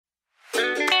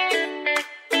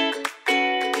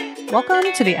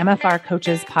Welcome to the MFR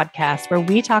Coaches podcast, where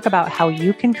we talk about how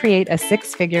you can create a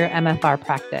six-figure MFR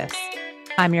practice.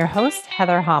 I'm your host,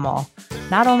 Heather Hommel.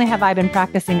 Not only have I been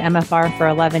practicing MFR for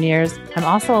 11 years, I'm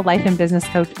also a life and business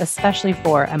coach, especially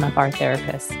for MFR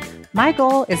therapists. My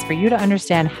goal is for you to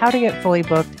understand how to get fully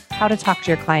booked, how to talk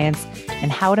to your clients, and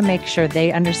how to make sure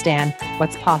they understand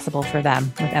what's possible for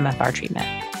them with MFR treatment.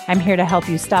 I'm here to help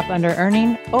you stop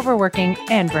under-earning, overworking,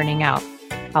 and burning out.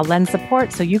 I'll lend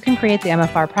support so you can create the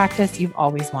MFR practice you've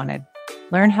always wanted.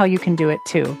 Learn how you can do it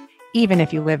too, even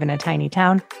if you live in a tiny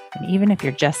town, and even if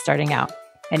you're just starting out,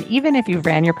 and even if you've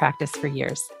ran your practice for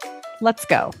years. Let's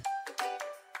go.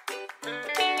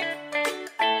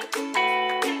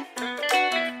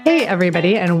 Hey,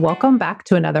 everybody, and welcome back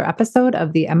to another episode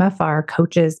of the MFR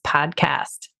Coaches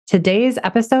podcast. Today's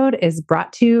episode is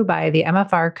brought to you by the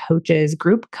MFR Coaches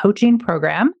Group Coaching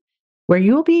Program, where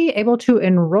you'll be able to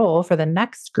enroll for the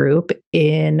next group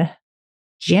in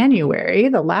January,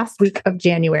 the last week of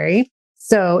January.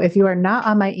 So if you are not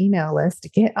on my email list,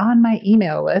 get on my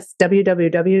email list,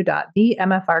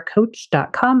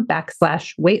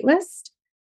 www.themfrcoach.com/waitlist.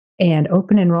 And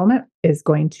open enrollment is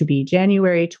going to be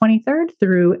January 23rd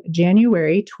through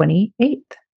January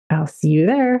 28th. I'll see you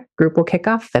there. Group will kick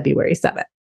off February 7th.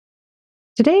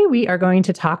 Today, we are going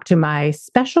to talk to my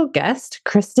special guest,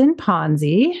 Kristin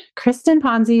Ponzi. Kristin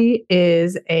Ponzi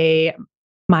is a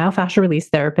myofascial release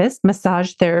therapist,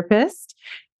 massage therapist,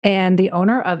 and the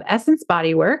owner of Essence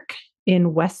Bodywork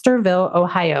in Westerville,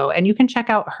 Ohio. And you can check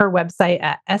out her website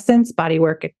at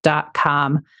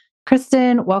essencebodywork.com.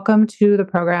 Kristin, welcome to the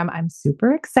program. I'm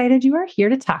super excited you are here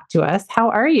to talk to us. How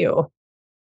are you?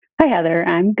 Hi, Heather.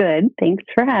 I'm good. Thanks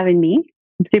for having me.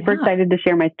 I'm super excited to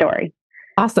share my story.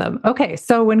 Awesome. Okay.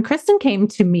 So when Kristin came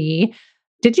to me,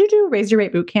 did you do Raise Your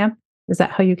Rate Bootcamp? Is that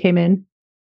how you came in?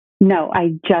 No,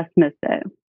 I just missed it.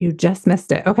 You just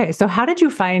missed it. Okay. So how did you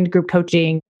find group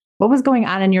coaching? What was going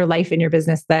on in your life and your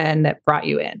business then that brought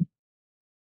you in?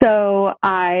 So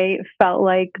I felt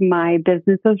like my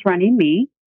business was running me.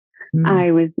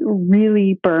 I was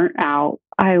really burnt out.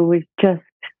 I was just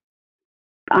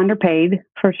underpaid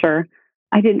for sure.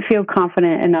 I didn't feel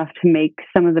confident enough to make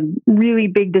some of the really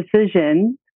big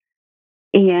decisions.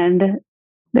 And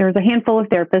there was a handful of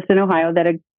therapists in Ohio that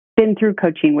had been through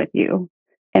coaching with you.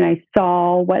 And I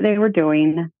saw what they were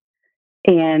doing.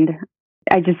 And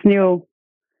I just knew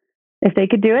if they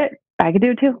could do it, I could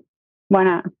do it too. Why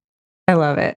not? I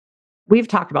love it. We've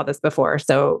talked about this before,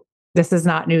 so this is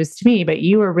not news to me, but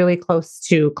you were really close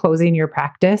to closing your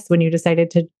practice when you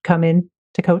decided to come in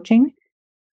to coaching.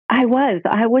 I was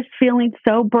feeling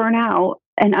so burnt out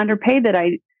and underpaid that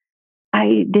I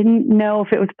didn't know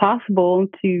if it was possible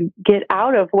to get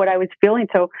out of what I was feeling.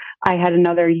 So I had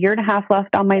another year and a half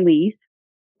left on my lease.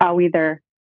 I'll either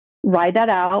ride that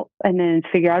out and then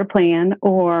figure out a plan,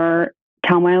 or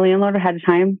tell my landlord ahead of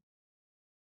time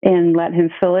and let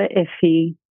him fill it if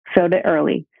he filled it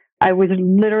early. I was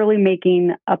literally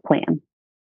making a plan.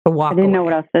 I didn't know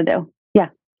what else to do. Yeah.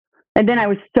 And then I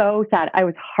was so sad. I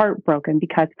was heartbroken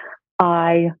because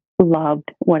I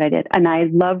loved what I did. And I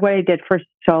loved what I did for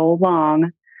so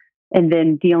long. And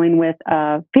then dealing with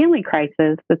a family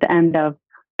crisis at the end of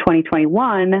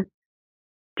 2021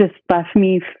 just left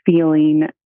me feeling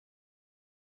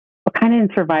kind of in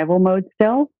survival mode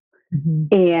still. Mm-hmm.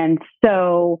 And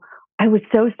so I was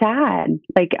so sad.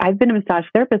 Like, I've been a massage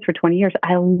therapist for 20 years.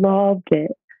 I loved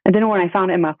it. And then when I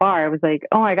found MFR, I was like,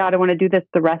 oh my God, I want to do this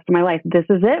the rest of my life. This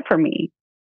is it for me.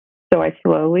 So I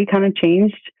slowly kind of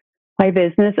changed my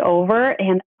business over,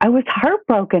 and I was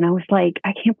heartbroken. I was like,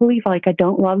 I can't believe I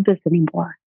don't love this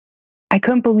anymore. I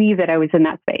couldn't believe that I was in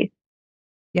that space.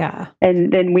 Yeah.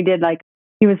 And then we did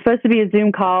it was supposed to be a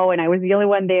Zoom call, and I was the only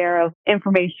one there of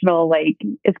informational,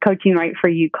 is coaching right for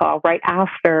you call right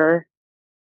after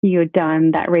you had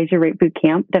done that Raise Your Rate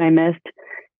Bootcamp that I missed.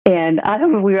 And I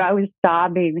was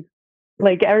sobbing.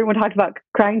 Like, everyone talked about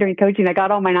crying during coaching. I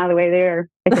got all mine out of the way there,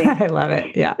 I think. I love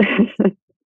it. Yeah.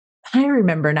 I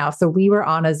remember now. So we were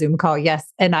on a Zoom call.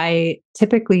 Yes. And I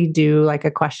typically do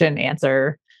a question and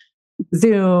answer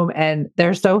Zoom, and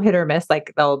they're so hit or miss.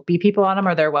 There'll be people on them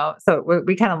or there won't. So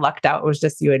we kind of lucked out. It was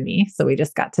just you and me. So we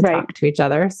just got to talk to each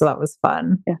other. So that was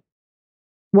fun. Yeah.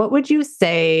 What would you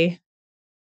say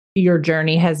your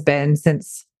journey has been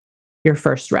since your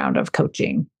first round of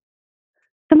coaching?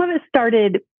 Some of it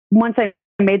started once I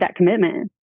made that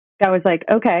commitment. I was like,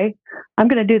 okay, I'm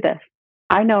going to do this.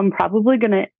 I know I'm probably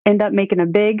going to end up making a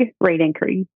big rate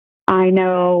increase. I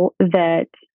know that,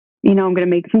 I'm going to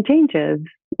make some changes.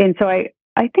 And so I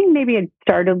think maybe I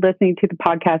started listening to the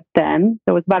podcast then.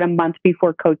 So it was about a month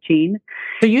before coaching.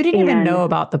 So you didn't even know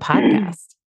about the podcast?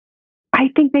 I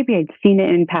think maybe I'd seen it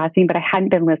in passing, but I hadn't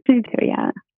been listening to it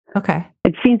yet. Okay.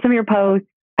 I'd seen some of your posts.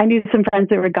 I knew some friends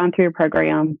that had gone through your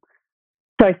program.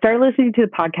 So I started listening to the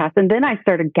podcast, and then I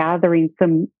started gathering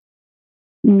some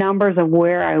numbers of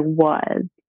where I was.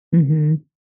 Mm-hmm.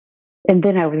 And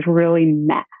then I was really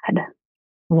mad.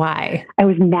 Why? I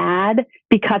was mad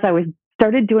because I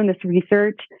started doing this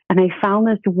research, and I found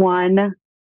this one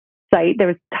site that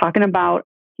was talking about,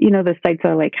 the sites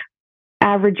are like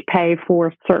average pay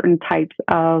for certain types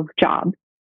of jobs.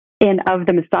 And of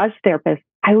the massage therapists,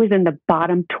 I was in the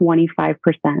bottom 25%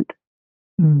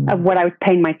 of what I was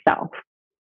paying myself.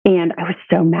 And I was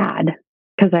so mad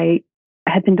because I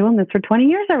had been doing this for 20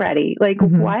 years already. Like,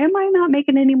 why am I not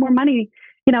making any more money?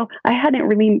 I hadn't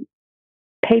really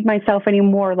paid myself any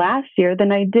more last year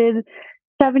than I did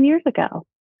 7 years ago.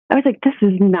 I was like, this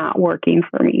is not working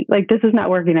for me. Like, this is not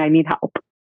working. I need help.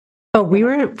 Oh, we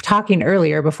were talking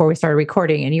earlier before we started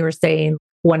recording, and you were saying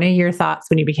one of your thoughts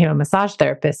when you became a massage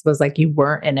therapist was like, you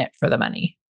weren't in it for the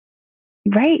money.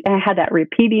 Right. And I had that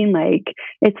repeating, like,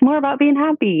 it's more about being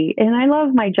happy and I love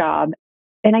my job.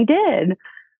 And I did.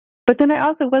 But then I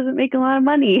also wasn't making a lot of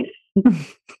money.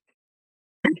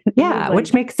 Yeah, like,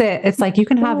 which makes it's like you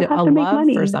can have a love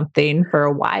for something for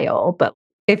a while, but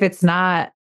if it's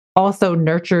not also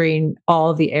nurturing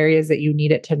all the areas that you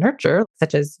need it to nurture,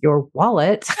 such as your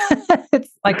wallet,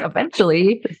 it's like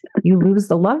eventually you lose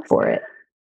the love for it.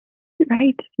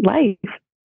 Right. Life.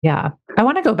 Yeah. I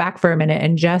want to go back for a minute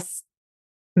and just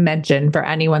mention for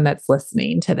anyone that's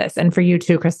listening to this, and for you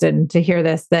too, Kristin, to hear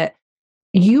this, that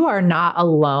you are not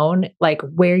alone, like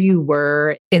where you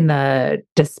were in the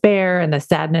despair and the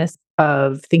sadness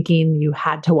of thinking you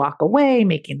had to walk away,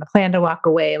 making the plan to walk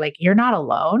away. Like, you're not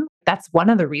alone. That's one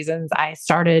of the reasons I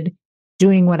started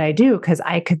doing what I do, because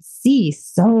I could see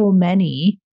so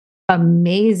many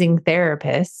amazing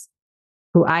therapists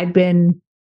who I'd been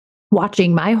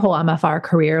watching my whole MFR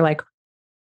career, like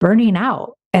burning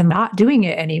out and not doing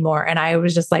it anymore. And I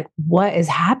was just like, what is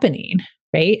happening?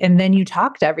 Right. And then you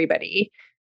talk to everybody,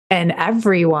 and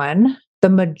everyone, the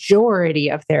majority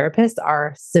of therapists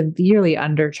are severely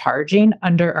undercharging,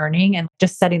 under earning, and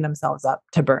just setting themselves up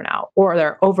to burn out, or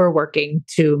they're overworking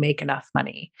to make enough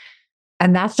money.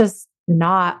 And that's just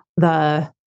not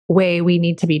the way we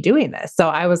need to be doing this. So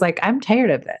I was like, I'm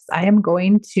tired of this. I am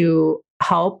going to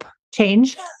help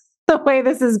change the way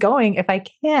this is going if I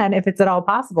can, if it's at all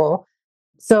possible.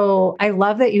 So I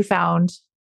love that you found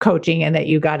coaching and that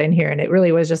you got in here, and it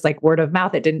really was just like word of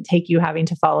mouth. It didn't take you having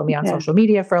to follow me on social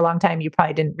media for a long time. You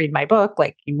probably didn't read my book.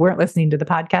 Like, you weren't listening to the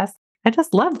podcast. I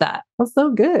just love that. It was so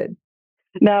good.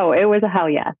 No, it was a hell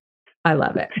yes. I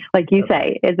love it. Like you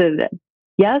say, is it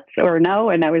yes or no?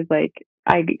 And I was like,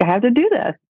 I have to do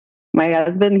this. My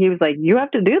husband, he was like, you have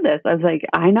to do this. I was like,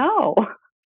 I know.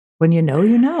 When you know,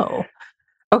 you know.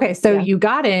 Okay. So you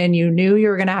got in, you knew you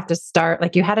were going to have to start,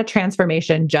 like you had a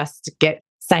transformation just to get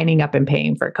signing up and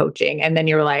paying for coaching. And then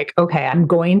you're like, okay, I'm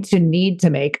going to need to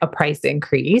make a price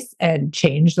increase and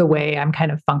change the way I'm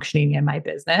kind of functioning in my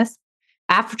business.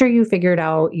 After you figured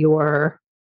out your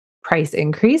price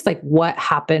increase, like what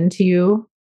happened to you?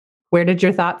 Where did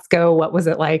your thoughts go? What was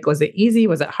it like? Was it easy?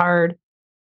 Was it hard?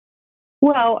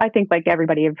 Well, I think like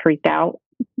everybody had freaked out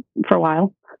for a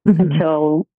while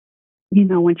until,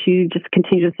 once you just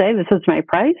continue to say, this is my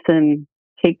price, and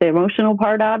take the emotional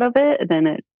part out of it, then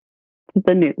it's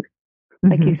the news,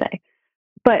 like you say.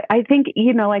 But I think,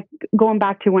 like going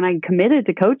back to when I committed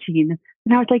to coaching,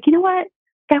 and I was like, you know what?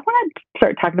 I want to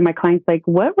start talking to my clients, like,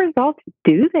 what results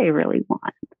do they really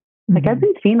want? Like, I've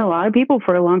been seeing a lot of people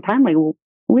for a long time, like, well,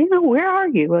 where are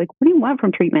you? Like, what do you want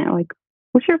from treatment? Like,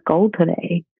 what's your goal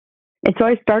today? And so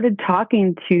I started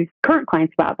talking to current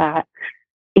clients about that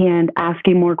and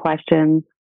asking more questions,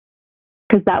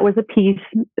 because that was a piece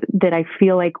that I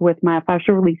feel like with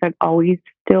myofascial release, I've always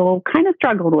still kind of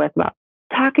struggled with, about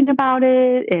talking about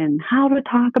it and how to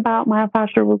talk about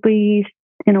myofascial release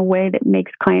in a way that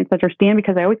makes clients understand,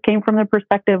 because I always came from the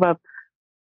perspective of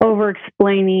over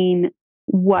explaining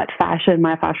what fascia and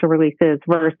myofascial release is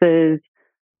versus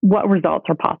what results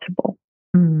are possible.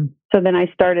 So then I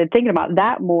started thinking about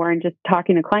that more and just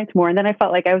talking to clients more. And then I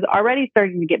felt like I was already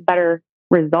starting to get better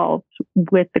results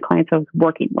with the clients I was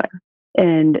working with,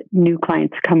 and new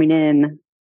clients coming in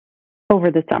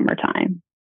over the summertime.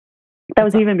 That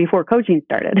was even before coaching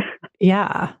started.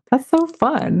 Yeah, that's so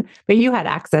fun. But you had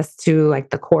access to like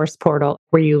the course portal.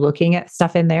 Were you looking at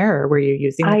stuff in there, or were you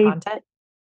using the content?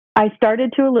 I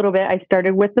started to a little bit. I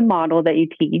started with the model that you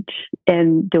teach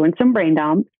and doing some brain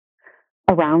dumps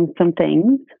around some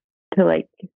things to like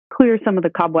clear some of the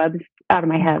cobwebs out of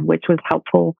my head, which was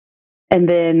helpful. And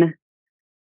then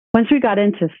once we got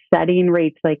into setting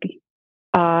rates, like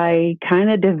I kind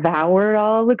of devoured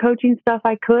all the coaching stuff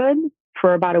I could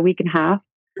for about a week and a half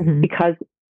because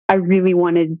I really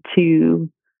wanted to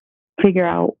figure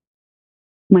out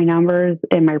my numbers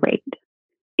and my rate.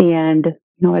 And,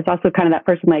 it's also kind of that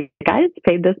person like, I just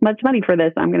paid this much money for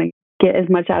this. I'm going to get as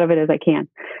much out of it as I can,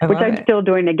 which I'm still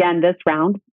doing again this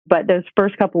round. But those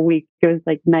first couple of weeks, it was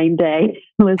like 9 days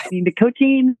listening to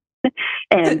coaching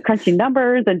and crunching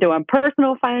numbers and doing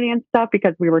personal finance stuff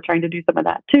because we were trying to do some of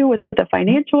that too with the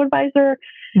financial advisor.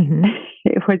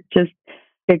 It was just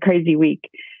a crazy week.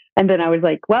 And then I was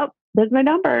like, well, there's my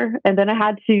number. And then I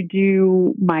had to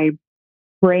do my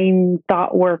brain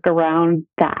thought work around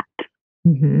that.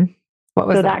 What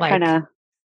was that like?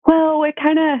 It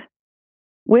kind of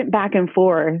went back and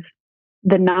forth.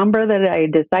 The number that I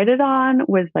decided on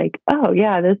was like, oh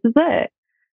yeah, this is it.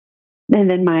 And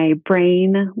then my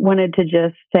brain wanted to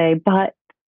just say, but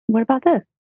what about this?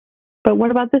 But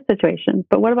what about this situation?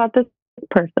 But what about this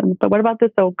person? But what about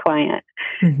this old client?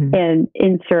 And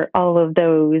insert all of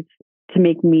those to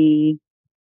make me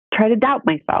try to doubt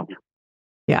myself.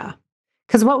 Yeah.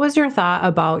 Because what was your thought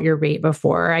about your rate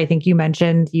before? I think you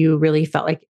mentioned you really felt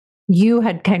like you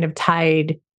had kind of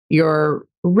tied your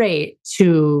rate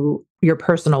to your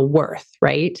personal worth,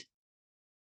 right?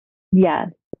 Yes.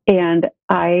 And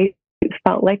I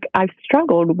felt like I've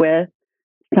struggled with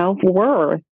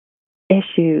self-worth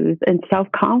issues and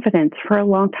self-confidence for a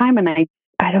long time. And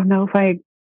I don't know if I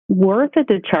worth it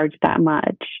to charge that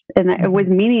much. And it was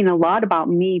meaning a lot about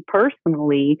me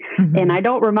personally. And I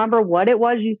don't remember what it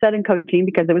was you said in coaching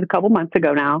because it was a couple months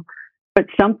ago now, but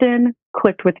something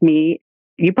clicked with me.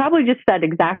 You probably just said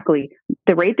exactly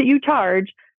the rate that you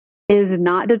charge is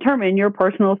not determine your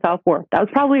personal self-worth. That was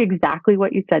probably exactly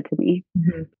what you said to me.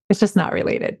 It's just not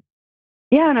related.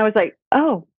 Yeah. And I was like,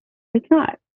 oh, it's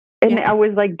not. And I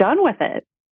was like done with it.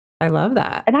 I love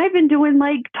that. And I've been doing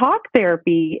like talk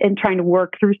therapy and trying to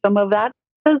work through some of that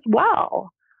as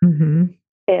well.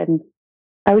 And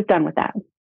I was done with that.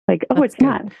 Like, oh, it's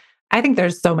not. I think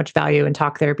there's so much value in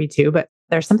talk therapy too, but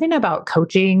there's something about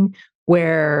coaching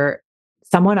where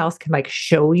someone else can like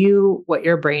show you what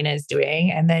your brain is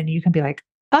doing. And then you can be like,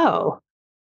 oh,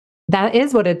 that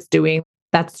is what it's doing.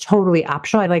 That's totally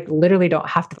optional. I like literally don't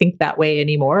have to think that way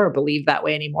anymore or believe that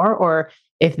way anymore. Or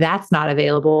if that's not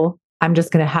available, I'm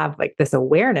just going to have like this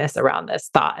awareness around this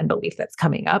thought and belief that's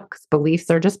coming up because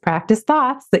beliefs are just practice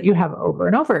thoughts that you have over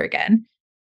and over again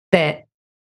that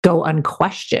go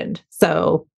unquestioned.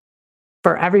 So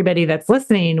for everybody that's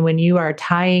listening, when you are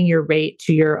tying your rate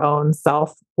to your own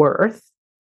self-worth,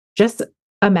 just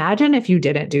imagine if you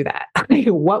didn't do that.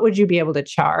 What would you be able to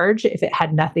charge if it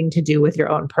had nothing to do with your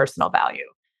own personal value?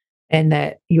 And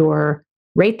that your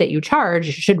rate that you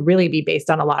charge should really be based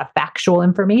on a lot of factual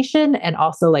information and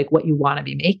also like what you want to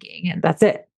be making. And that's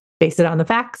it. Base it on the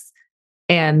facts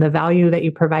and the value that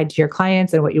you provide to your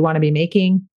clients and what you want to be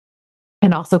making.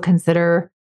 And also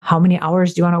consider how many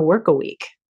hours do you want to work a week?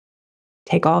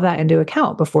 Take all that into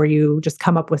account before you just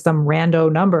come up with some rando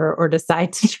number or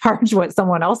decide to charge what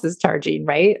someone else is charging,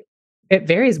 right? It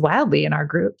varies wildly in our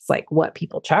groups, like what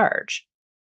people charge.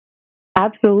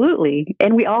 Absolutely.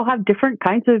 And we all have different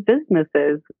kinds of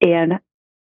businesses and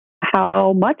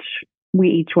how much we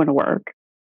each want to work.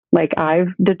 Like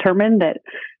I've determined that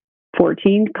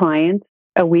 14 clients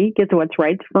a week is what's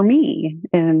right for me.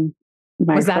 And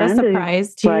was that a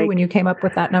surprise to you when you came up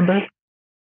with that number?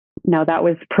 No, that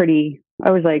was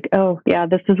I was like, oh yeah,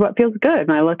 this is what feels good.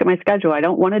 And I look at my schedule. I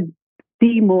don't want to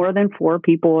see more than 4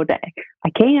 people a day. I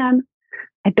can,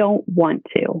 I don't want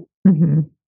to.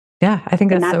 Yeah, I think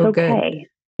that's so okay. Good.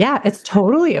 Yeah, it's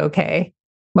totally okay.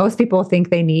 Most people think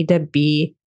they need to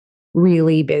be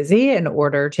really busy in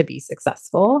order to be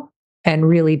successful. And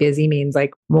really busy means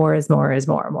like more is more is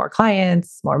more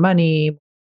clients, more money.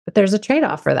 But there's a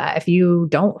trade-off for that. If you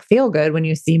don't feel good when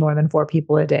you see more than 4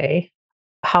 people a day,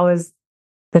 how is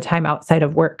the time outside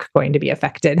of work going to be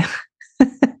affected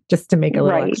just to make a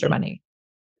little extra money?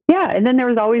 Yeah. And then there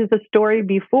was always the story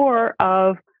before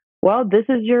of, well, this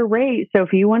is your rate. So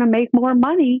if you want to make more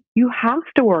money, you have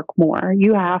to work more.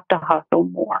 You have to hustle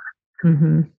more.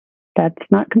 That's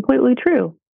not completely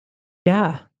true.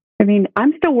 Yeah. I mean,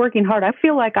 I'm still working hard. I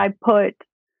feel like I put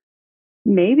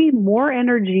maybe more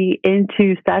energy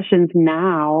into sessions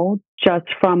now just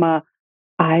from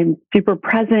I'm super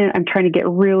present. I'm trying to get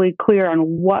really clear on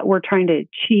what we're trying to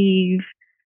achieve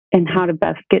and how to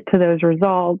best get to those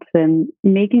results and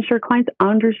making sure clients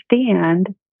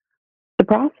understand the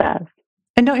process.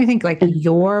 And don't you think like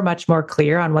you're much more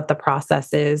clear on what the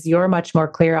process is? You're much more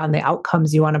clear on the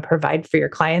outcomes you want to provide for your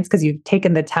clients because you've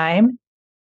taken the time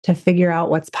to figure out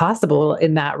what's possible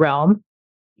in that realm.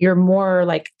 you're more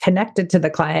like connected to the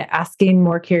client, asking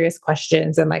more curious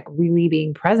questions and like really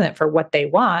being present for what they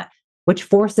want, which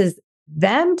forces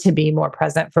them to be more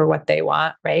present for what they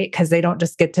want, right? Because they don't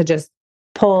just get to just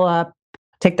pull up,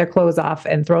 take their clothes off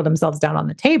and throw themselves down on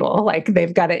the table. Like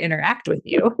they've got to interact with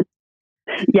you.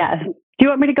 Yes. Do you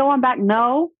want me to go on back?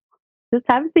 No, just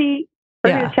have a seat.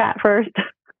 We're going to chat first.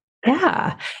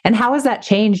 Yeah. And how has that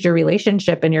changed your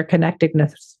relationship and your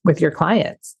connectedness with your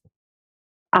clients?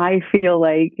 I feel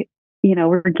like,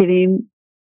 we're getting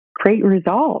great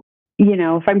results.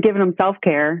 If I'm giving them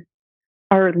self-care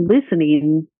or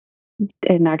listening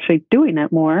and actually doing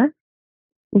it more,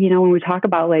 when we talk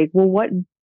about like, well, what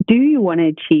do you want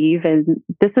to achieve? And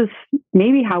this is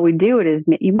maybe how we do it is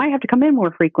you might have to come in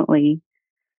more frequently.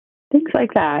 Things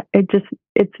like that.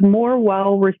 It's more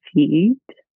well received,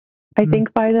 I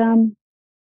think, by them.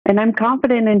 And I'm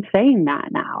confident in saying that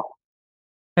now.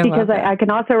 Because I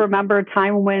can also remember a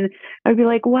time when I'd be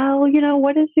like, well,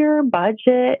 what does your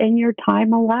budget and your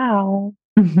time allow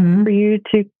for you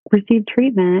to receive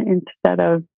treatment, instead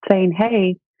of saying,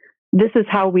 hey, this is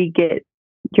how we get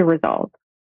your results.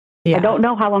 Yeah. I don't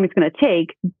know how long it's going to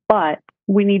take, but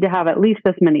we need to have at least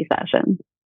this many sessions.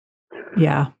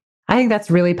 Yeah. I think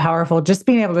that's really powerful. Just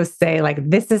being able to say like,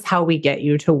 this is how we get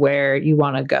you to where you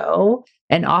want to go,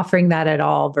 and offering that at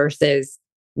all versus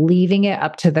leaving it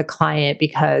up to the client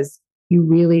because you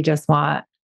really just want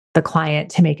the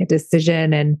client to make a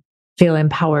decision and feel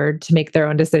empowered to make their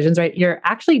own decisions, right? You're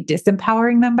actually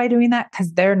disempowering them by doing that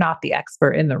because they're not the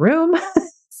expert in the room.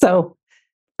 So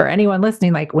for anyone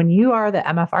listening, like when you are the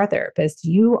MFR therapist,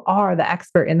 you are the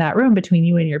expert in that room between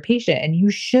you and your patient, and you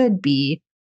should be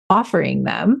offering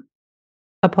them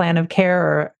a plan of care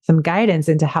or some guidance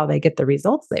into how they get the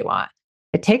results they want.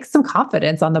 It takes some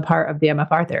confidence on the part of the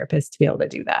MFR therapist to be able to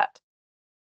do that.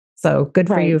 So good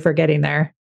for you for getting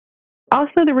there.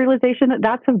 Also, the realization that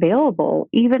that's available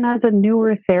even as a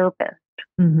newer therapist.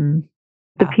 The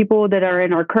people that are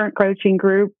in our current coaching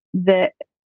group that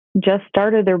just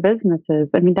started their businesses,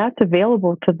 I mean, that's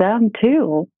available to them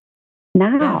too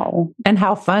now. Yeah. And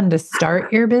how fun to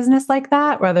start your business like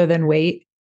that rather than wait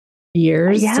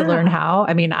years to learn how.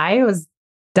 I mean, I was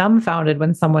dumbfounded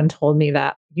when someone told me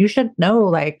that you should know,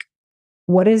 like,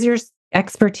 what is your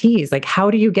expertise? Like, how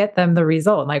do you get them the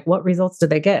result? Like, what results do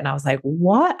they get? And I was like,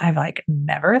 what? I've like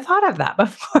never thought of that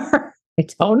before. I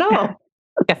don't know.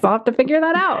 Guess I'll have to figure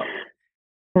that out.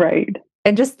 Right.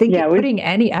 And just thinking, putting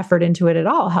any effort into it at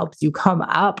all helps you come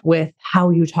up with how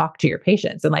you talk to your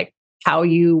patients and like how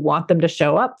you want them to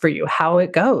show up for you, how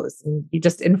it goes. And you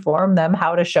just inform them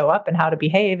how to show up and how to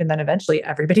behave. And then eventually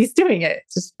everybody's doing it.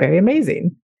 It's just very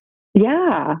amazing.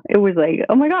 Yeah. It was like,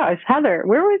 oh my gosh, Heather,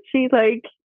 where was she like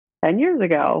 10 years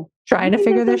ago? Trying to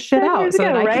figure this shit out so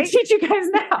that I can teach you guys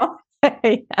now.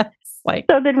 Yes. Like,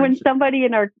 so then when somebody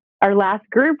in our last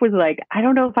group was like, I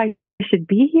don't know if I should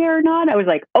be here or not, I was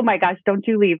like, oh my gosh, don't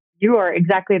you leave. You are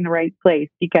exactly in the right place,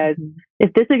 because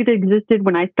if this had existed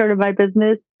when I started my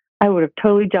business, I would have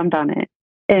totally jumped on it.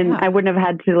 And I wouldn't have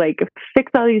had to like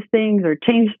fix all these things or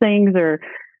change things, or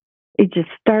it just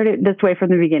started this way from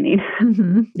the beginning.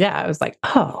 Yeah. I was like,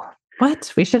 oh,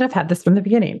 what? We should have had this from the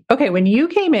beginning. Okay. When you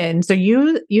came in, so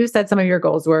you said some of your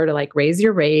goals were to like raise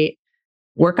your rate,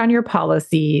 work on your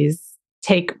policies,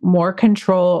 take more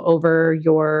control over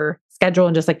your schedule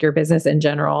and just like your business in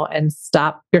general, and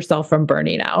stop yourself from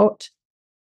burning out.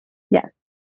 Yes.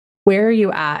 Where are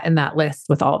you at in that list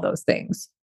with all those things?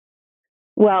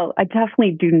 Well, I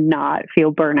definitely do not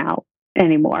feel burnout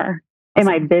anymore. Awesome.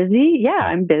 Am I busy? Yeah,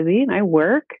 I'm busy and I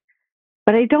work,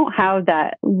 but I don't have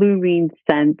that looming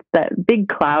sense, that big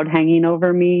cloud hanging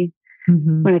over me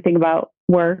when I think about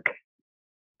work.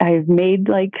 I've made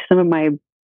like some of my,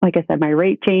 like I said, my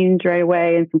rate change right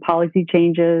away and some policy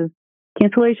changes,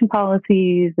 cancellation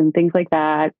policies and things like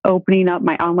that, opening up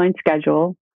my online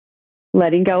schedule,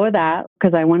 letting go of that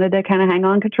because I wanted to kind of hang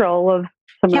on control of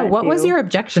some of that. What was your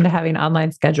objection to having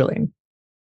online scheduling?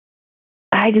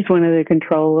 I just wanted the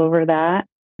control over that,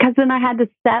 because then I had to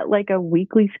set like a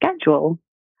weekly schedule.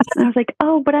 And I was like,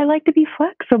 oh, but I like to be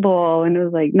flexible. And it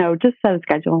was like, no, just set a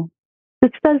schedule.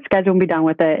 Just set a schedule and be done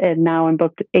with it. And now I'm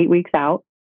booked 8 weeks out.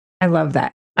 I love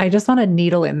that. I just want to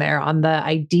needle in there on the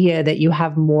idea that you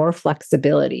have more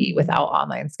flexibility without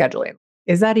online scheduling.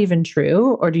 Is that even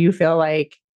true? Or do you feel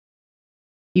like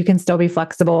you can still be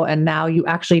flexible and now you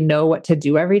actually know what to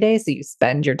do every day, so you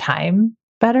spend your time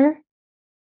better?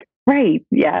 Right.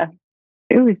 Yeah.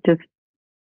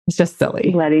 It's just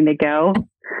silly. Letting it go.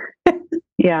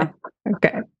 Yeah.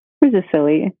 Okay. It was just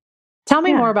silly. Tell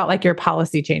me more about like your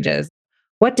policy changes.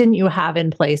 What didn't you have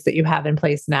in place that you have in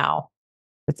place now?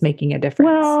 that's making a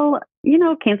difference? Well,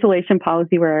 cancellation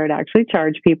policy where I would actually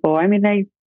charge people. I mean, I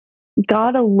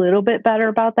got a little bit better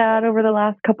about that over the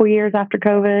last couple of years after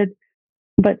COVID,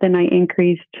 but then I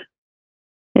increased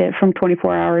it from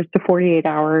 24 hours to 48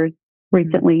 hours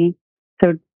recently.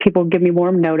 So people give me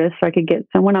more notice so I could get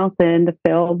someone else in to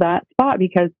fill that spot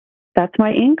because that's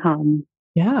my income.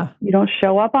 Yeah. You don't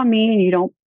show up on me and you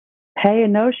don't pay a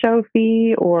no-show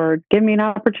fee or give me an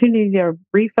opportunity to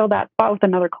refill that spot with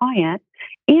another client.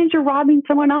 And you're robbing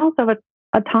someone else of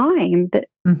a time that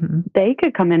they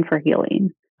could come in for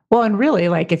healing. Well, and really,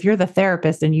 like if you're the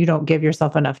therapist and you don't give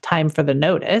yourself enough time for the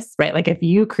notice, right? Like if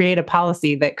you create a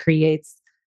policy that creates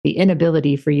the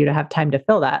inability for you to have time to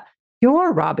fill that,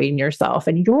 you're robbing yourself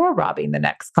and you're robbing the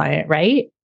next client, right?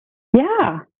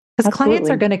 Yeah. Because clients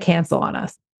are going to cancel on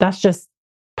us. That's just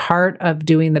part of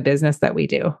doing the business that we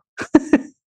do.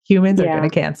 Humans are going to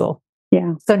cancel.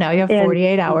 Yeah. So now you have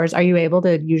 48 hours. Are you able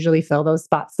to usually fill those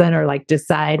spots then or like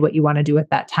decide what you want to do at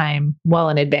that time well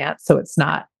in advance so it's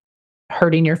not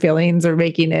hurting your feelings or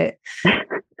making it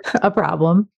a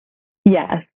problem?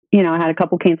 Yes. I had a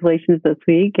couple cancellations this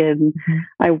week and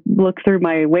I looked through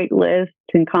my wait list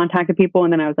and contacted people.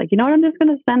 And then I was like, you know what? I'm just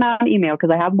going to send out an email because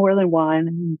I have more than one.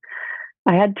 And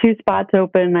I had 2 spots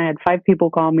open. I had 5 people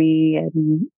call me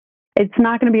and it's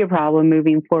not going to be a problem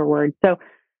moving forward. So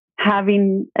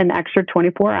having an extra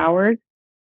 24 hours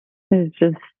is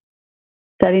just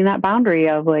setting that boundary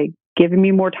of like giving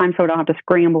me more time so I don't have to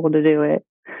scramble to do it.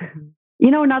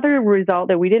 Another result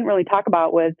that we didn't really talk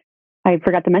about was, I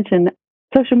forgot to mention,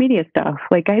 social media stuff.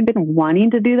 Like I had been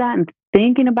wanting to do that and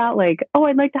thinking about like, oh,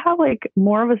 I'd like to have like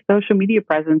more of a social media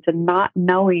presence and not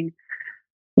knowing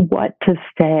what to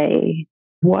say,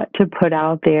 what to put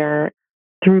out there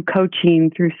through coaching,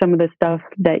 through some of the stuff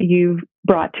that you've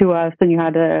brought to us. And you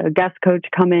had a guest coach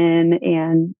come in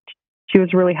and she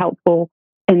was really helpful.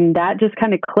 And that just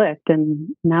kind of clicked. And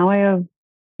now I have,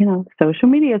 social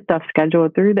media stuff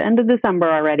scheduled through the end of December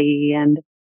already. And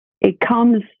it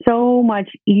comes so much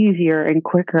easier and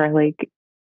quicker. Like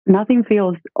nothing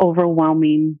feels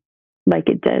overwhelming like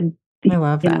it did. I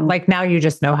love that. Like now you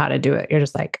just know how to do it. You're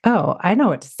just like, oh, I know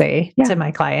what to say to my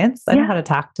clients. I know how to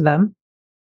talk to them.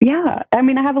 Yeah. I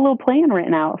mean, I have a little plan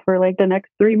written out for like the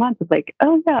next 3 months. It's like,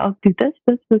 oh yeah, I'll do this.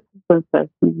 And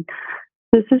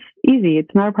this is easy.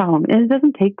 It's not a problem. And it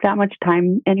doesn't take that much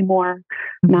time anymore.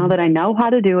 Now that I know how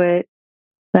to do it.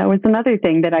 That was another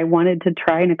thing that I wanted to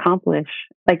try and accomplish.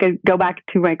 Like I go back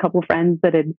to my couple friends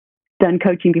that had done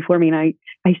coaching before me and I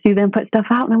see them put stuff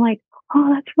out and I'm like,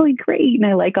 oh, that's really great. And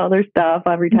I like all their stuff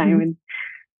every time. And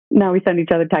now we send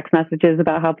each other text messages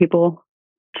about how people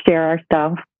share our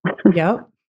stuff. Yep.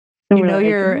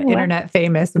 You're internet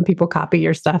famous when people copy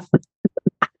your stuff.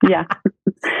 Yeah.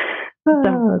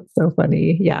 Oh, that's so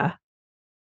funny. Yeah.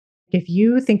 If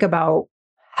you think about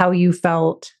how you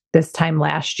felt this time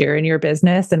last year in your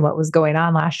business and what was going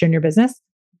on last year in your business,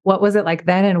 what was it like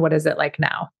then and what is it like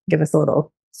now? Give us a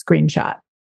little screenshot.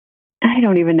 I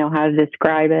don't even know how to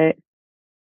describe it.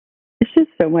 It's just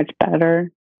so much better.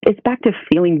 It's back to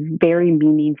feeling very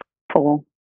meaningful.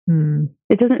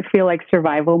 It doesn't feel like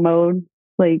survival mode.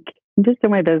 Like I'm just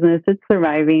in my business. It's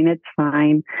surviving. It's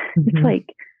fine. It's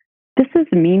like, this is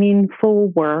meaningful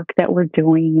work that we're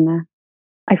doing.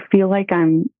 I feel like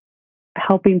I'm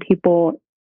helping people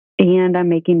and I'm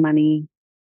making money,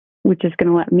 which is going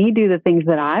to let me do the things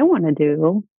that I want to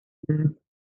do.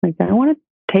 Like I want to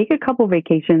take a couple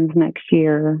vacations next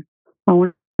year. I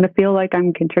want to feel like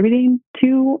I'm contributing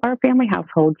to our family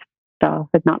household stuff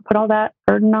and not put all that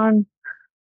burden on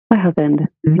my husband,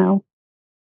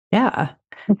 Yeah.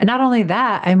 And not only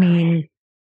that, I mean,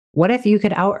 what if you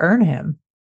could out earn him?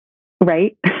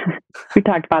 Right. We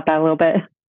talked about that a little bit.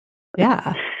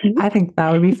 Yeah. I think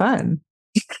that would be fun.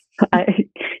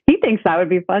 He thinks that would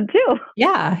be fun too.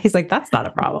 Yeah. He's like, that's not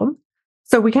a problem.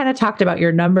 So we kind of talked about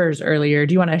your numbers earlier.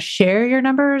 Do you want to share your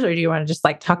numbers or do you want to just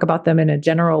like talk about them in a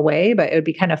general way? But it would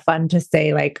be kind of fun to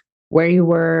say like where you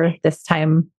were this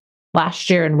time last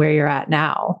year and where you're at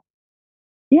now.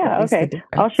 Yeah. Okay.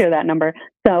 I'll share that number.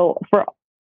 So for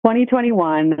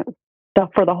 2021,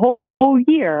 for the whole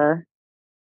year,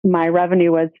 my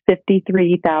revenue was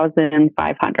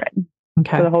 $53,500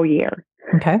 for the whole year.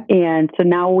 Okay. And so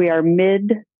now we are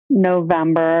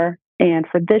mid-November. And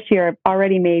for this year, I've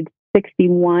already made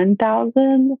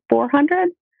 $61,400.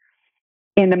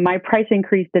 And then my price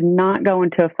increase did not go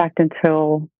into effect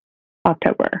until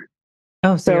October.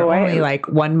 Oh, so you're only like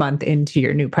 1 month into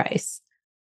your new price.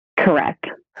 Correct.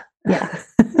 Yeah.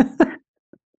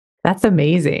 That's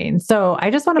amazing. So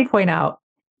I just want to point out,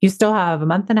 you still have a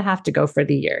month and a half to go for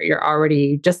the year. You're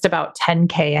already just about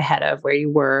 10K ahead of where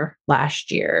you were last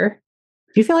year.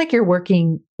 Do you feel like you're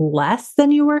working less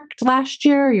than you worked last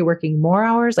year? Are you working more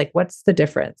hours? Like, what's the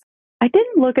difference? I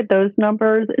didn't look at those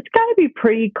numbers. It's got to be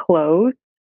pretty close.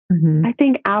 Mm-hmm. I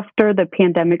think after the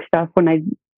pandemic stuff, when I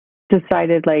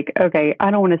decided like, okay,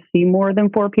 I don't want to see more than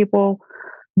 4 people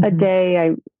a day,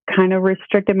 I kind of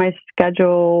restricted my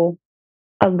schedule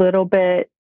a little bit.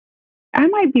 I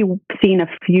might be seeing a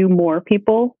few more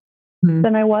people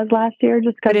than I was last year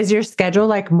just But because. is your schedule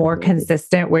like more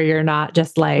consistent where you're not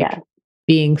just like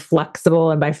being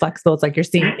flexible? And by flexible, it's like you're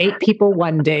seeing 8 people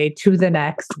one day, 2 the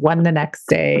next, 1 the next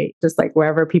day, just like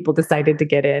wherever people decided to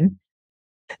get in.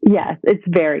 Yes, it's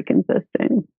very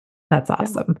consistent. That's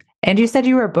awesome. And you said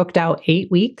you were booked out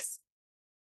 8 weeks?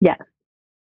 Yes.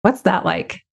 What's that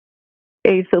like?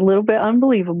 It's a little bit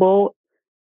unbelievable.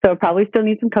 So probably still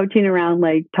need some coaching around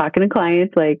like talking to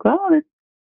clients like, well,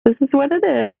 this is what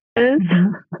it is.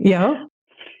 Yeah.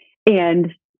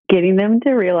 And getting them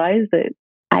to realize that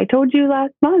I told you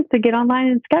last month to get online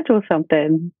and schedule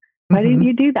something. Why didn't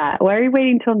you do that? Why are you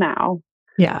waiting till now?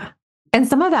 Yeah. And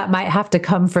some of that might have to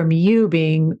come from you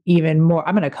being even more,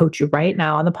 I'm going to coach you right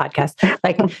now on the podcast,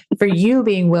 like for you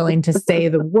being willing to say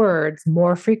the words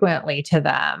more frequently to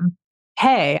them.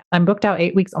 Hey, I'm booked out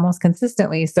 8 weeks almost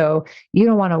consistently. So you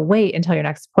don't want to wait until your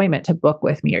next appointment to book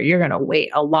with me, or you're going to wait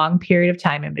a long period of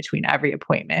time in between every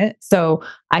appointment. So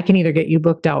I can either get you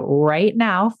booked out right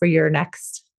now for your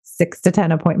next 6 to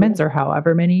 10 appointments or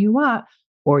however many you want,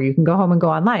 or you can go home and go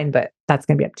online, but that's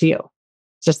going to be up to you.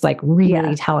 Just like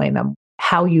really telling them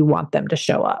how you want them to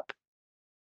show up.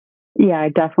 Yeah, I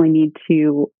definitely need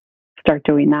to start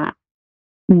doing that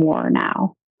more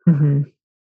now.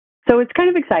 So it's kind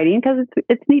of exciting because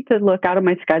it's neat to look out of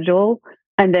my schedule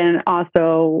and then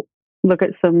also look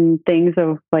at some things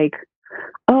of like,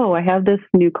 oh, I have this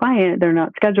new client. They're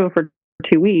not scheduled for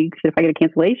 2 weeks. If I get a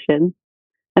cancellation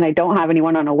and I don't have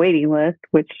anyone on a waiting list,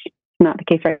 which is not the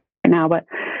case right now, but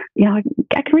I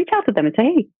can reach out to them and say,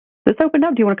 hey, this opened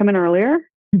up. Do you want to come in earlier?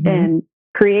 And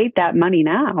create that money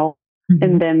now.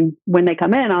 And then when they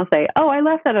come in, I'll say, oh, I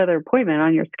left that other appointment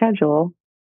on your schedule.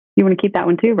 You want to keep that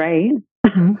one too, right?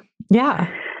 Yeah.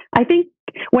 I think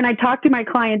when I talk to my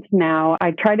clients now,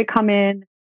 I try to come in,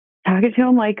 talking to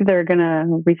them like they're going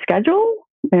to reschedule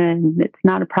and it's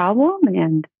not a problem.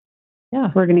 And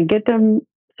we're going to get them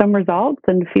some results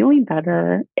and feeling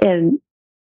better. And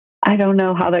I don't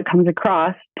know how that comes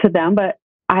across to them, but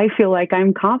I feel like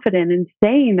I'm confident in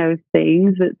saying those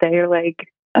things that they're like,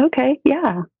 okay,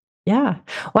 yeah. Yeah.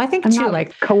 Well, I think I'm too, not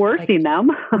like coercing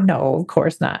them. No, of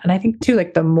course not. And I think too,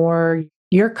 like the more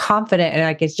you're confident and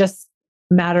like it's just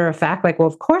matter of fact, like, well,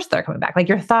 of course they're coming back. Like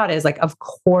your thought is like, of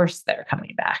course they're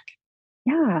coming back.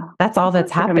 Yeah. That's all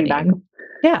that's happening.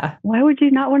 Yeah. Why would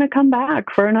you not want to come back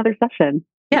for another session?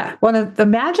 Yeah. Well,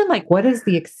 imagine like, what is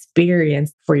the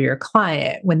experience for your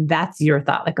client when that's your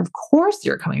thought? Like, of course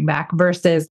you're coming back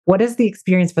versus what is the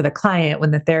experience for the client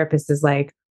when the therapist is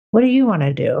like, what do you want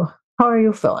to do? How are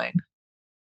you feeling?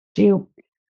 Do you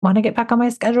want to get back on my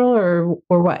schedule or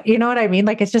what? You know what I mean?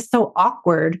 Like, it's just so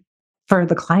awkward for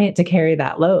the client to carry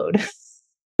that load.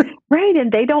 Right. And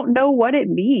they don't know what it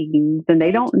means and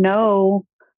they don't know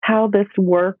how this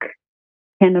work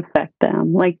can affect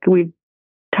them. Like we've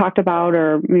talked about,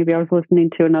 or maybe I was listening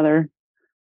to another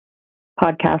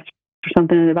podcast or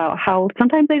something about how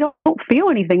sometimes they don't feel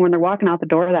anything when they're walking out the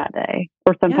door that day,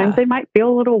 or sometimes they might feel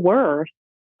a little worse.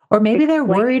 Or maybe they're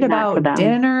worried about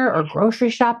dinner or grocery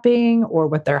shopping or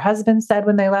what their husband said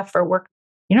when they left for work.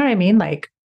 You know what I mean? Like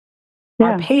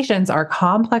our patients are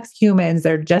complex humans.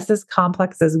 They're just as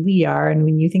complex as we are. And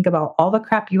when you think about all the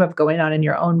crap you have going on in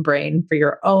your own brain for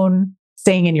your own,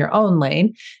 staying in your own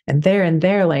lane and they're in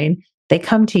their lane, they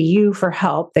come to you for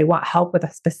help. They want help with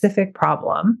a specific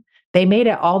problem. They made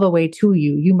it all the way to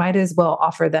you. You might as well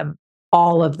offer them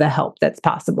all of the help that's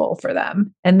possible for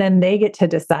them. And then they get to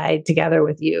decide together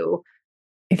with you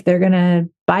if they're going to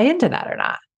buy into that or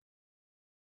not.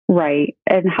 Right.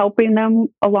 And helping them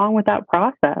along with that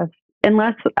process.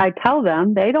 Unless I tell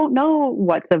them, they don't know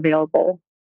what's available.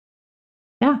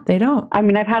 Yeah, they don't. I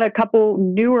mean, I've had a couple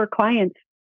newer clients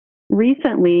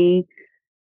recently,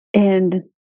 and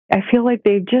I feel like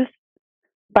they've just,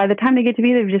 by the time they get to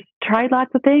me, they've just tried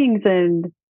lots of things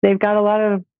and they've got a lot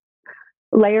of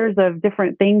layers of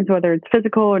different things, whether it's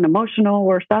physical and emotional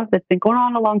or stuff that's been going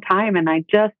on a long time. And I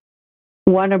just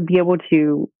want to be able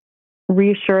to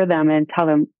reassure them and tell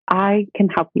them, I can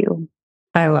help you.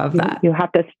 I love that. You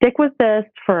have to stick with this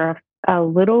for a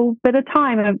little bit of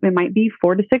time. It might be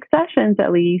 4 to 6 sessions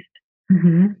at least.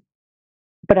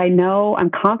 But I know I'm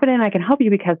confident I can help you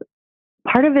because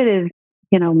part of it is,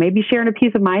 maybe sharing a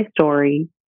piece of my story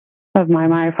of my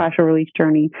myofascial release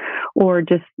journey, or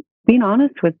just being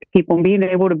honest with people and being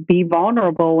able to be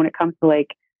vulnerable when it comes to like,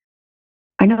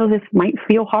 I know this might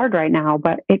feel hard right now,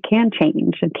 but it can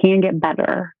change. It can get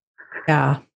better.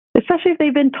 Yeah. Especially if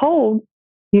they've been told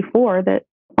before that,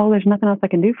 oh, there's nothing else I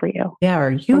can do for you. Yeah.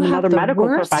 Or you From have another the medical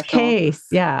worst professional. case.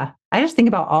 Yeah. I just think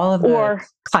about all of the Or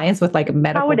clients with like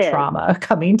medical it is. trauma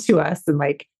coming to us and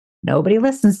like nobody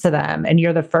listens to them. And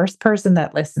you're the first person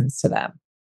that listens to them.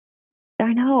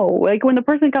 I know. Like when the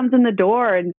person comes in the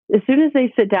door and as soon as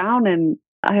they sit down and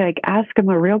I like ask them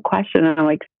a real question and I'm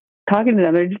like talking to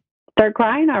them, they just start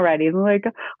crying already. And they're like,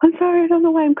 I'm sorry, I don't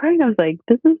know why I'm crying. I was like,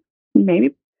 this is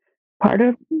maybe part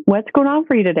of what's going on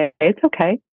for you today. It's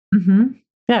okay. Mm-hmm.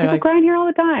 Yeah. People Like, crying here all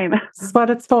the time. this is what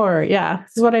it's for. Yeah.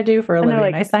 This is what I do for a And they're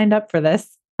living. like, I signed up for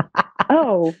this.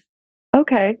 oh,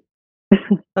 okay.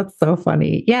 That's so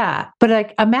funny. Yeah. But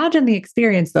like, imagine the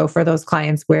experience though, for those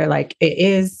clients where like it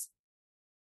is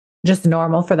just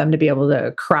normal for them to be able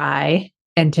to cry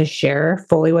and to share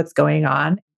fully what's going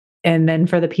on. And then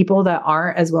for the people that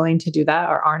aren't as willing to do that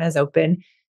or aren't as open,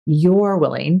 you're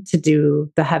willing to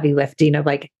do the heavy lifting of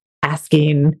like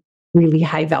asking really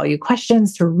high value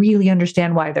questions to really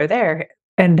understand why they're there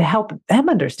and to help them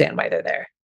understand why they're there.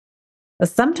 But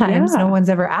sometimes no one's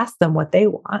ever asked them what they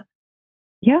want.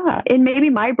 Yeah. And maybe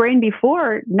my brain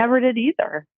before never did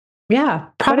either. Yeah,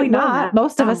 probably not.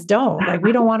 Most of us don't. Like,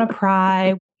 we don't want to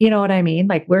pry. You know what I mean?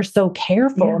 Like, we're so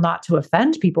careful not to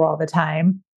offend people all the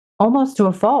time, almost to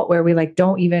a fault where we like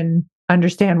don't even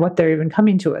understand what they're even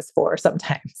coming to us for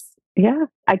sometimes. Yeah.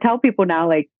 I tell people now,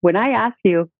 like, when I ask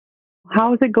you,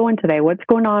 how's it going today? What's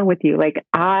going on with you? Like,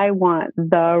 I want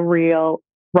the real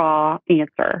raw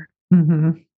answer.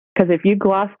 Because if you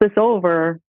gloss this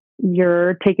over,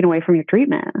 you're taking away from your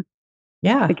treatment.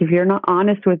 Yeah. Like if you're not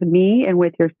honest with me and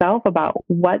with yourself about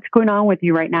what's going on with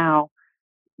you right now,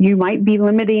 you might be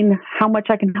limiting how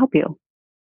much I can help you.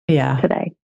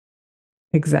 Today.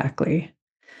 Exactly.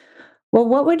 Well,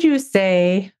 what would you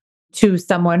say to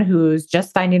someone who's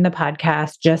just finding the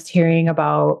podcast, just hearing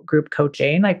about group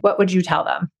coaching? Like, what would you tell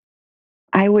them?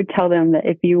 I would tell them that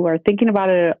if you are thinking about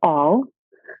it at all,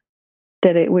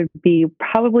 that it would be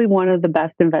probably one of the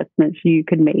best investments you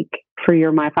could make for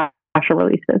your myofascial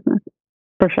release business.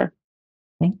 For sure.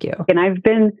 Thank you. And I've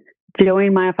been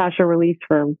doing myofascial release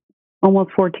for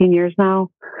almost 14 years now.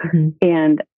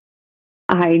 And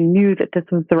I knew that this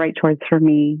was the right choice for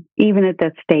me, even at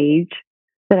this stage,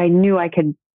 that I knew I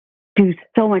could do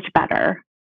so much better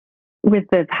with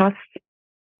the past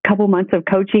couple months of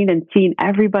coaching and seeing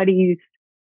everybody's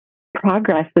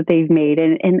progress that they've made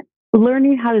and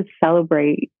learning how to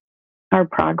celebrate our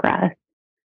progress.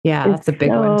 Yeah, that's a big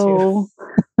one too.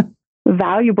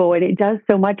 Valuable. And it does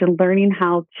so much in learning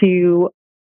how to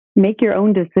make your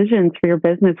own decisions for your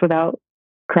business without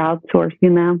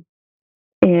crowdsourcing them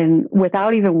and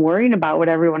without even worrying about what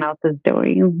everyone else is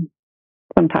doing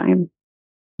sometimes.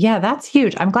 Yeah, that's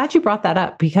huge. I'm glad you brought that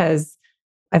up because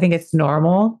I think it's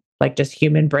normal, like just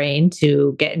human brain,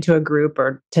 to get into a group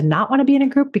or to not want to be in a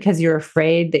group because you're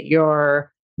afraid that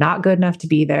you're not good enough to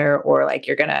be there, or like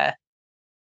you're going to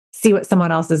see what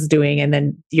someone else is doing and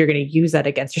then you're going to use that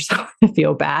against yourself to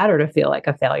feel bad or to feel like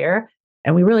a failure.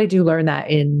 And we really do learn that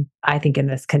I think in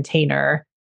this container,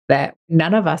 that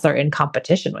none of us are in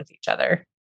competition with each other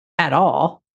at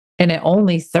all. And it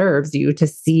only serves you to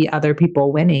see other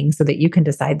people winning so that you can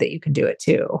decide that you can do it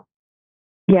too.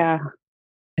 Yeah.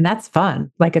 And that's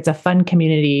fun. Like, it's a fun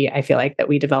community, I feel like, that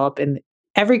we develop. And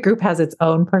every group has its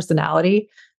own personality,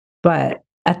 but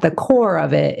at the core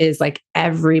of it is like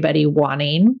everybody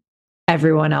wanting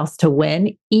everyone else to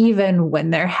win, even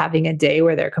when they're having a day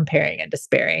where they're comparing and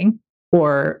despairing,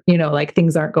 or, like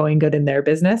things aren't going good in their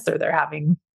business, or they're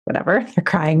having whatever, they're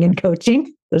crying in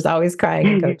coaching. There's always crying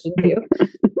in coaching too.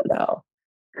 So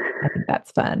I think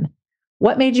that's fun.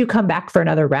 What made you come back for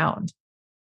another round?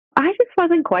 I just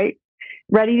wasn't quite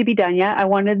ready to be done yet. I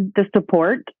wanted the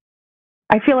support.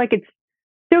 I feel like it's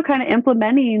still kind of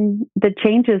implementing the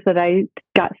changes that I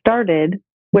got started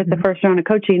with the first round of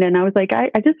coaching. And I was like, I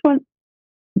just want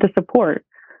the support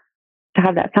to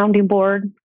have that sounding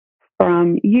board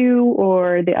from you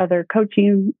or the other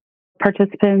coaching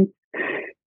participants.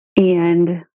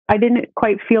 And I didn't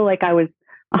quite feel like I was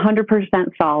 100%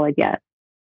 solid yet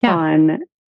on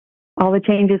all the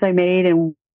changes I made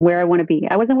and where I want to be.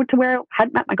 I wasn't to where I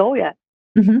hadn't met my goal yet.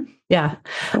 Yeah.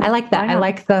 I like that. I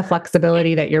like the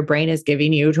flexibility that your brain is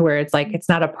giving you to where it's like, it's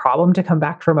not a problem to come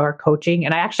back from our coaching.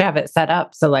 And I actually have it set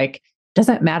up. So like, it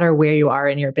doesn't matter where you are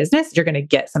in your business, you're going to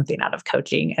get something out of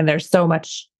coaching. And there's so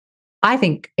much, I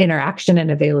think, interaction and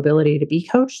availability to be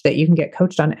coached that you can get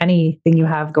coached on anything you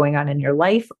have going on in your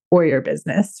life or your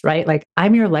business, right? Like,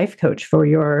 I'm your life coach for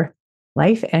your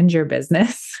life and your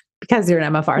business. because you're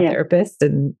an MFR therapist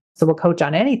and so we'll coach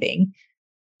on anything.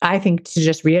 I think to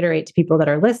just reiterate to people that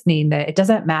are listening that it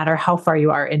doesn't matter how far you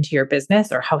are into your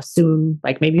business or how soon,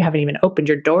 like maybe you haven't even opened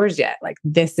your doors yet. Like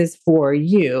this is for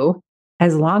you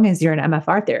as long as you're an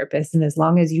MFR therapist and as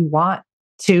long as you want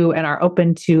to and are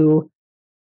open to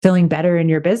feeling better in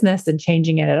your business and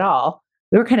changing it at all.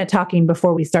 We were kind of talking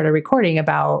before we started recording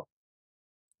about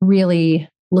really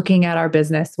looking at our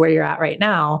business where you're at right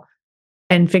now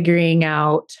and figuring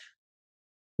out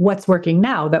what's working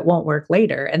now that won't work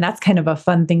later. And that's kind of a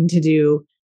fun thing to do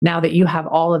now that you have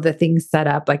all of the things set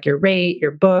up, like your rate,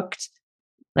 you're booked,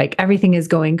 like everything is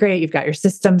going great. You've got your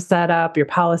system set up, your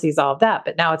policies, all of that.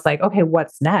 But now it's like, okay,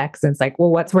 what's next? And it's like, well,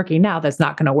 what's working now that's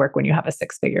not going to work when you have a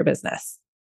 6-figure business,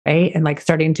 right? And like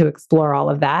starting to explore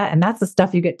all of that. And that's the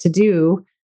stuff you get to do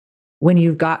when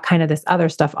you've got kind of this other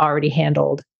stuff already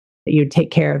handled that you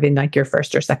take care of in like your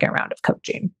first or second round of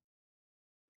coaching.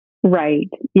 Right.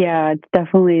 Yeah. It's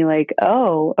definitely like,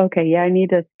 oh, okay. Yeah. I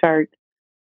need to start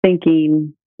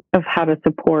thinking of how to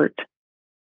support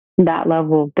that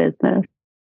level of business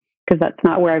because that's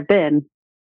not where I've been.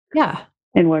 Yeah.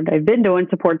 And what I've been doing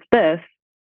supports this.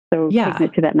 So taking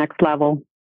it to that next level.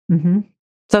 Mm-hmm.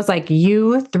 So it's like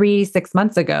you 6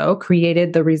 months ago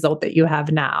created the result that you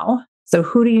have now. So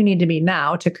who do you need to be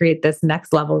now to create this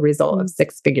next level result of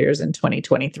 6 figures in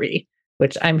 2023,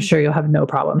 which I'm sure you'll have no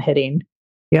problem hitting.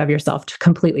 You have yourself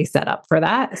completely set up for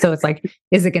that. So it's like,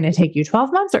 is it going to take you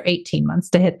 12 months or 18 months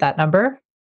to hit that number?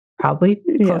 Probably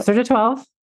closer to 12,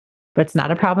 but it's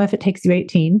not a problem if it takes you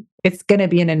 18. It's going to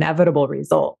be an inevitable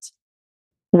result.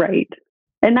 Right.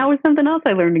 And that was something else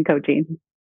I learned in coaching.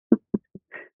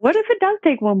 What if it does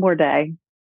take one more day?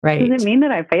 Right. Does it mean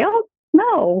that I failed?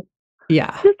 No.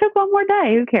 Yeah. It just took one more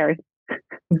day. Who cares?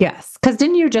 Yes. Because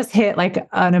didn't you just hit like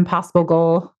an impossible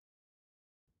goal?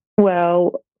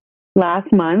 Well,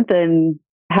 last month and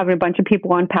having a bunch of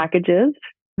people on packages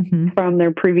from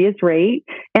their previous rate.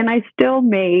 And I still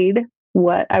made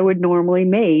what I would normally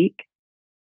make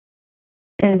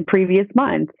in previous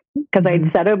months because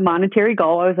I'd set a monetary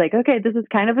goal. I was like, okay, this is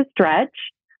kind of a stretch.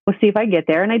 We'll see if I get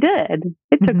there. And I did.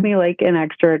 It took me like an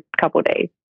extra couple of days.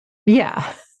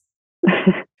 Yeah.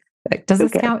 Like, does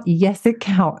this count? Yes, it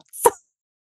counts.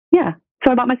 Yeah.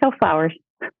 So I bought myself flowers.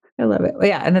 I love it.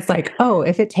 Yeah. And it's like, oh,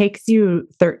 if it takes you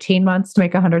 13 months to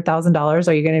make $100,000,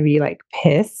 are you going to be like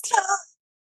pissed?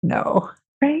 No.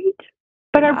 Right.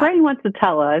 But our brain wants to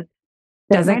tell us.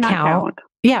 Doesn't count.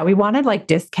 Yeah. We want to like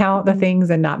discount the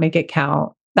things and not make it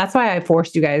count. That's why I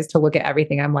forced you guys to look at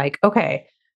everything. I'm like, okay,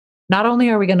 not only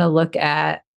are we going to look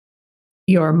at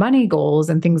your money goals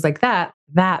and things like that,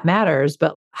 that matters,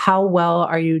 but how well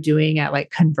are you doing at like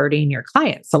converting your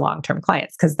clients to long-term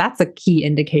clients? Because that's a key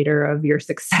indicator of your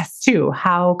success too.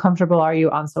 How comfortable are you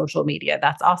on social media?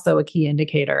 That's also a key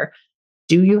indicator.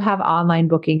 Do you have online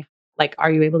booking? Like,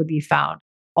 are you able to be found?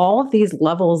 All of these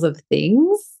levels of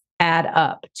things add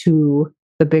up to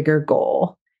the bigger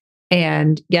goal.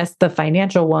 And yes, the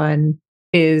financial one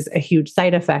is a huge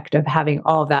side effect of having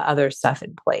all of that other stuff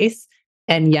in place.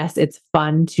 And yes, it's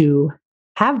fun to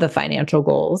have the financial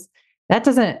goals. That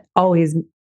doesn't always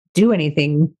do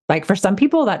anything. Like for some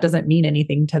people, that doesn't mean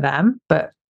anything to them.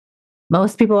 But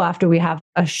most people, after we have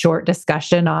a short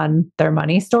discussion on their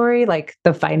money story, like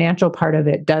the financial part of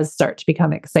it does start to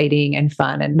become exciting and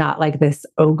fun and not like this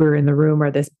ogre in the room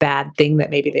or this bad thing that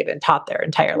maybe they've been taught their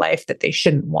entire life that they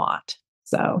shouldn't want.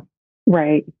 So,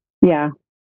 right. Yeah.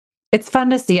 It's fun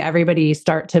to see everybody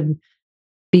start to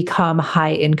become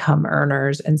high income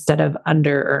earners instead of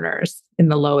under earners in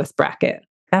the lowest bracket.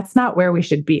 That's not where we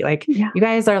should be. Like you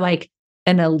guys are like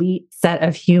an elite set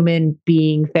of human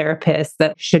being therapists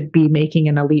that should be making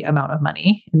an elite amount of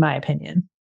money, in my opinion.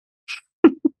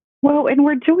 Well, and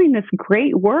we're doing this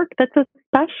great work. That's a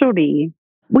specialty.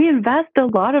 We invest a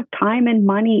lot of time and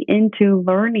money into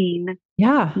learning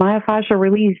myofascial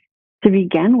release to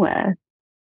begin with.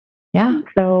 Yeah.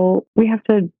 So we have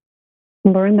to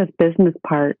learn this business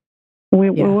part. We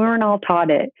weren't all taught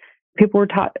it. People were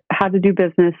taught how to do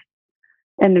business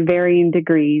in varying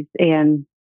degrees. And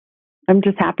I'm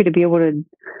just happy to be able to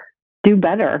do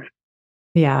better.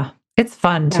 Yeah. It's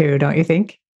fun too, don't you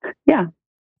think? Yeah.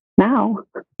 Now.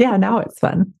 Yeah, now it's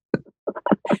fun.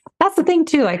 That's the thing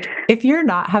too. Like if you're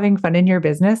not having fun in your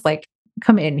business, like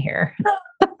come in here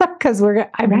because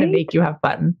I'm going to make you have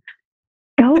fun.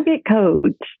 Go get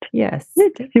coached. Yes.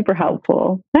 It's super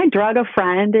helpful. I drug a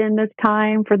friend in this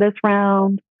time for this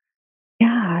round.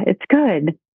 Yeah, it's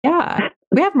good. Yeah.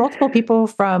 We have multiple people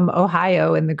from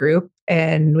Ohio in the group,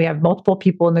 and we have multiple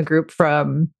people in the group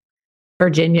from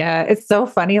Virginia. It's so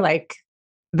funny, like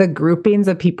the groupings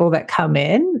of people that come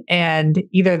in and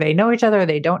either they know each other or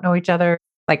they don't know each other.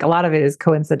 like a lot of it is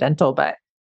coincidental, but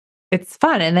it's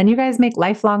fun. And then you guys make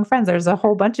lifelong friends. There's a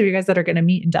whole bunch of you guys that are going to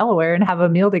meet in Delaware and have a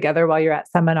meal together while you're at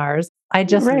seminars. I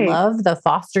just love the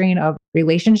fostering of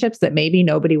relationships that maybe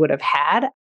nobody would have had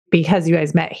because you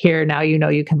guys met here. Now,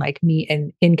 you can like meet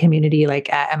in community,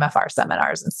 like at MFR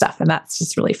seminars and stuff. And that's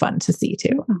just really fun to see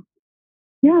too.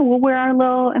 Yeah, we'll wear our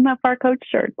little MFR coach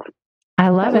shirts. I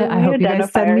love it. I hope you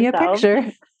guys send me a picture.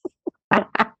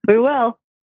 We will.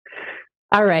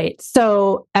 All right.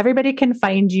 So everybody can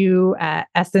find you at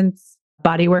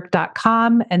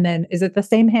essencebodywork.com. And then is it the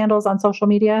same handles on social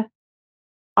media?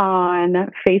 On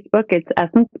Facebook, it's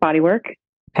Essence Bodywork.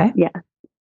 Okay. Yes.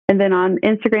 And then on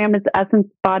Instagram, it's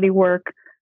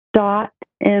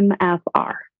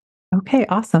essencebodywork.mfr. Okay,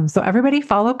 awesome. So everybody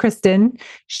follow Kristin.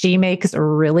 She makes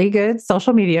really good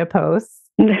social media posts.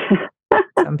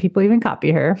 Some people even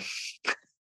copy her.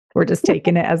 We're just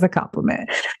taking it as a compliment.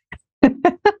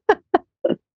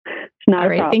 All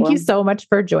right. Thank you so much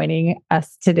for joining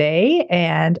us today.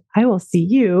 And I will see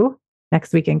you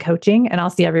next week in coaching. And I'll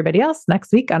see everybody else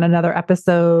next week on another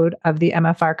episode of the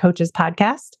MFR Coaches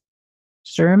Podcast.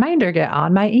 Just a reminder, get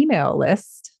on my email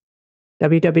list,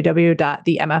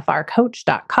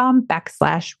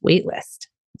 www.themfrcoach.com/waitlist.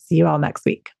 See you all next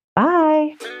week.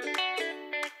 Bye.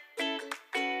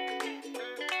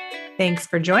 Thanks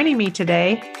for joining me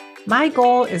today. My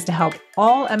goal is to help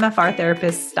all MFR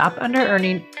therapists stop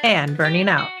under-earning and burning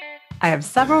out. I have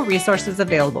several resources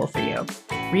available for you.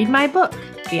 Read my book,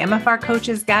 The MFR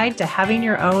Coach's Guide to Having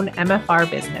Your Own MFR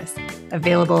Business,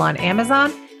 available on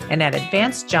Amazon and at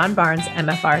Advanced John Barnes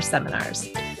MFR seminars.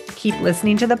 Keep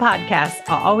listening to the podcast.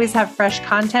 I'll always have fresh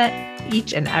content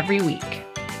each and every week.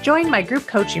 Join my group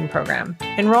coaching program.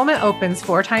 Enrollment opens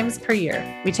 4 times per year.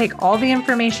 We take all the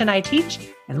information I teach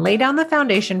and lay down the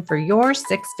foundation for your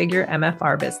 6-figure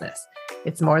MFR business.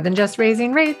 It's more than just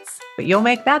raising rates, but you'll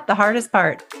make that the hardest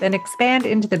part. Then expand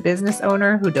into the business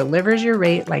owner who delivers your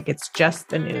rate like it's just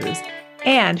the news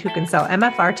and who can sell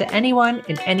MFR to anyone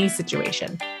in any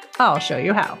situation. I'll show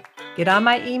you how. Get on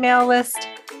my email list,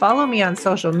 follow me on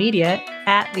social media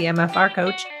at the MFR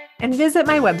Coach, and visit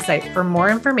my website for more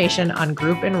information on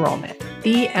group enrollment,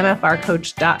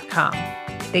 themfrcoach.com.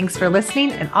 Thanks for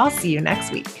listening, and I'll see you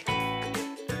next week.